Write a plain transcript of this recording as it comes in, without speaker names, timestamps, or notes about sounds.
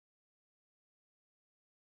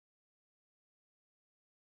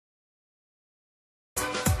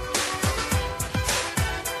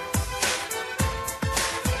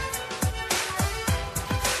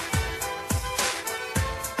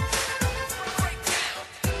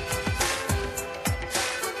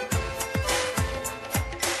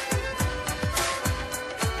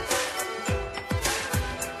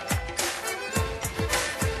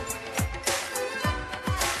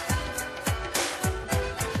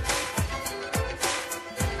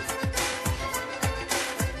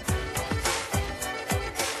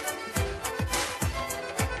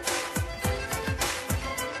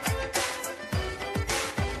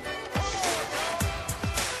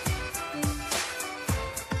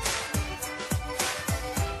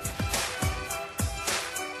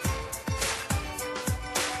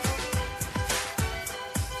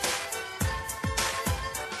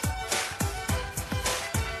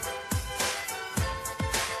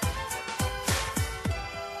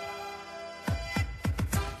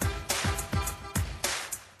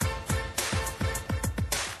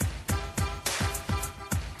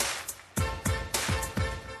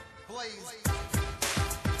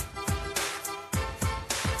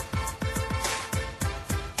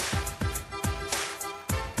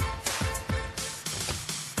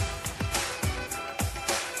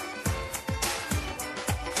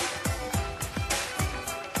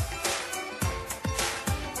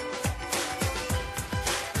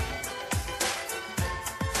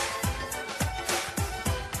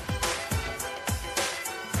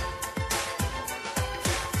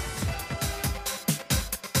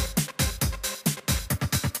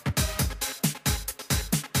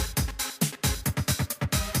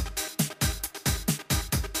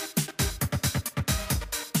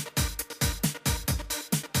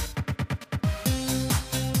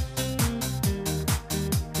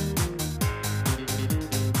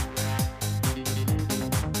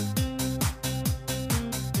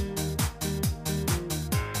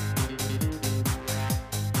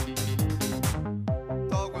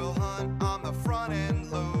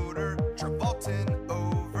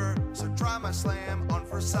Try my slam on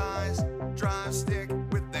for size. Drive stick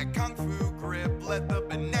with that kung fu grip. Let the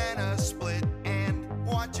banana split and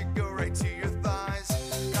watch it go right to your thighs.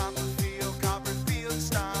 Copperfield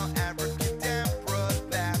style, abracadabra,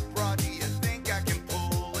 that broad. Do you think I can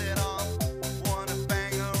pull it off? Wanna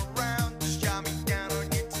bang around? Just jot me down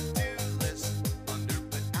on your to-do list. Under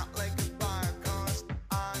but out like a fire, 'cause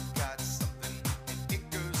I've got something and it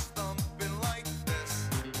goes thumping like this.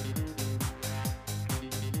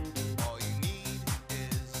 All you need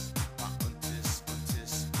is my untis.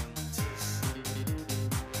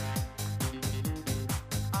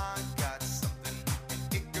 I've got something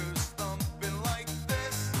and it goes thumping like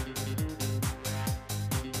this.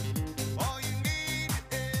 All you need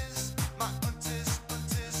is my untis.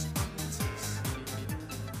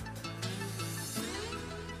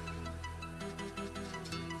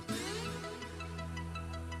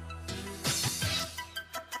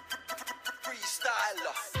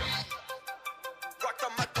 Freestyler, rock the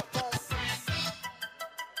microphone,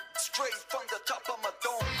 straight from the top of my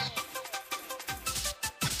dome.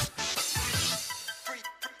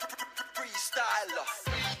 Freestyler,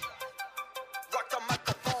 rock the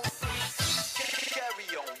microphone, carry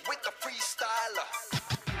on with the freestyler.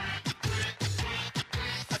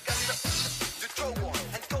 I got to throw on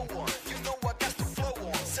and go on, you know I got to flow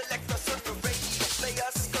on. Select us on the radio, play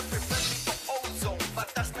us, 'cause we're friendly for ozone. But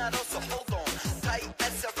that's not us, so hold on. Tight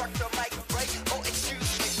as a rock the mic break. Oh,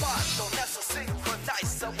 excuse me, pardon, that's a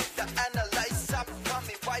synchronizer with the analyzer.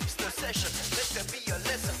 Coming wipes the session, let there be a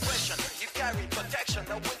less impression. You carry protection,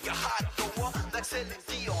 now with your heart go on like Celine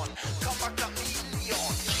Dion. Come a chameleon,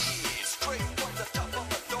 yeah, straight from the top of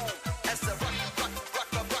my dome. As a rock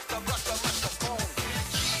the microphone,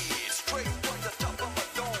 yeah, straight from the top of my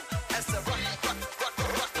dome. As a rock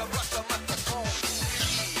the microphone,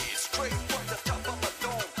 yeah, straight from the top of my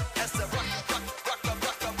dome. As a rock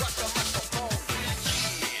the microphone,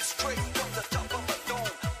 yeah, straight from the top of my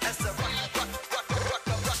dome. As a rock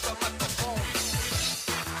the microphone.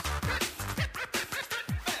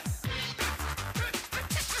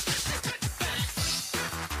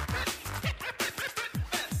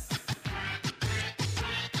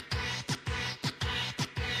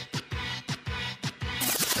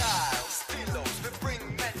 Styles, stilos, we bring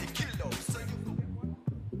many kilos. So you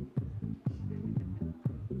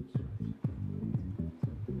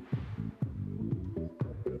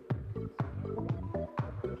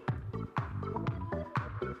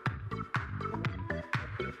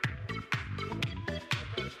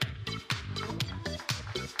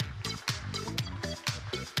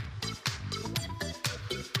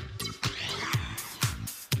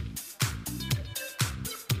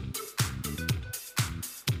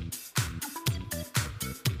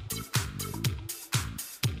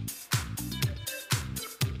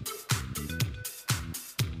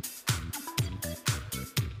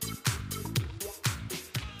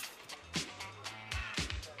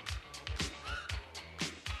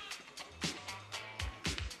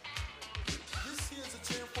This here's a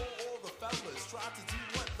cheer for all the fellas. Try to do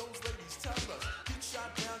what those ladies tell us. Get shot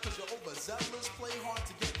down cause you're overzealous. Play hard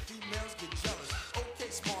to get females, get jealous. Okay,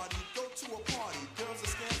 smarty, go to a party. Girls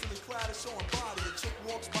are scantily clad and showing body. A chick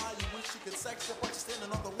walks by, you wish she could sex you, but you're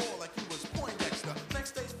standing on the wall like you was Poindexter.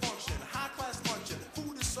 Next day's function, high class luncheon.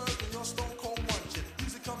 Food is served and you're stone cold munching.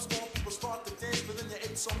 Music comes on, people start to dance, but then you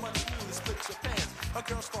ate so much food it splits your pants. A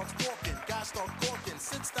girl starts walking, guy starts gawking,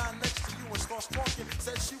 sits down next to you and starts walking.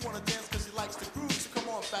 Says she wanna dance cause she likes the groove. So come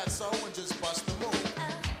on, fatso, and just bust